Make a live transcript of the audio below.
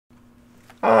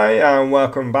Hi and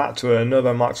welcome back to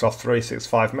another Microsoft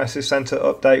 365 Message Center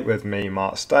update with me,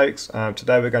 Mark Stokes.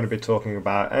 Today we're going to be talking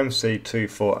about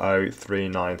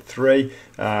MC240393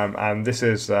 and this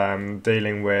is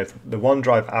dealing with the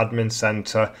OneDrive Admin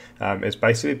Center. Is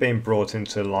basically being brought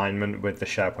into alignment with the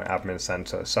SharePoint Admin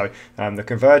Center. So they're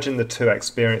converging the two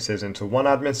experiences into one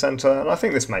Admin Center, and I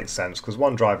think this makes sense because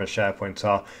OneDrive and SharePoint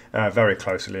are very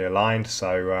closely aligned,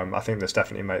 so I think this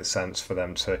definitely makes sense for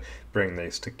them to bring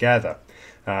these together.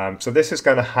 So this is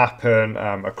going to happen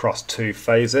across two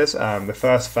phases. The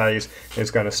first phase is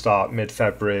going to start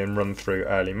mid-February and run through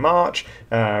early March,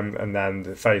 and then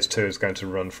the phase 2 is going to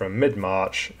run from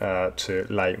mid-March to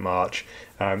late March.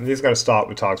 These are going to start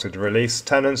with targeted release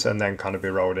tenants and then kind of be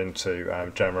rolled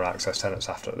into general access tenants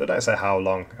after. They don't say how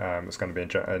long it's going to be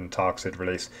in targeted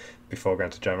release before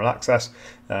going to general access,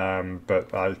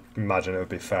 but I imagine it will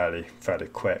be fairly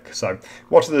quick. So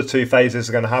what are the two phases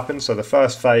that are going to happen? So the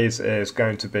first phase is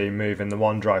going to be moving the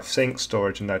OneDrive sync,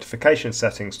 storage and notification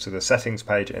settings to the settings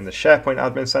page in the SharePoint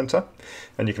Admin Center,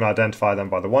 and you can identify them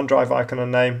by the OneDrive icon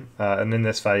and name, and in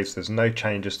this phase there's no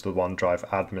changes to the OneDrive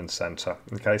Admin Center.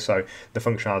 Okay, so the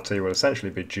functionality will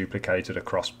essentially be duplicated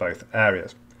across both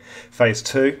areas. Phase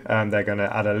 2, they're going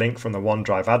to add a link from the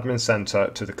OneDrive Admin Center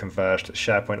to the converged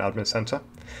SharePoint Admin Center,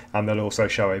 and they'll also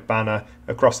show a banner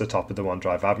across the top of the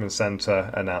OneDrive Admin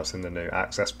Center announcing the new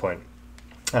access point.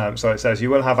 So it says you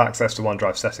will have access to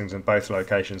OneDrive settings in both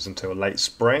locations until late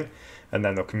spring, and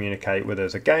then they'll communicate with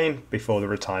us again before the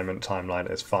retirement timeline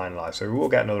is finalized. So we will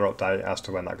get another update as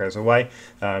to when that goes away,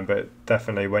 but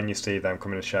definitely when you see them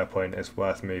coming to SharePoint, it's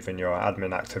worth moving your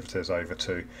admin activities over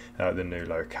to the new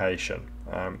location.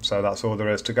 So that's all there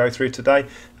is to go through today.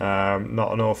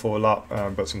 Not an awful lot,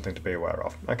 but something to be aware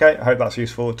of. Okay, I hope that's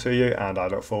useful to you, and I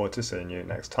look forward to seeing you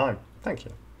next time. Thank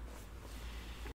you.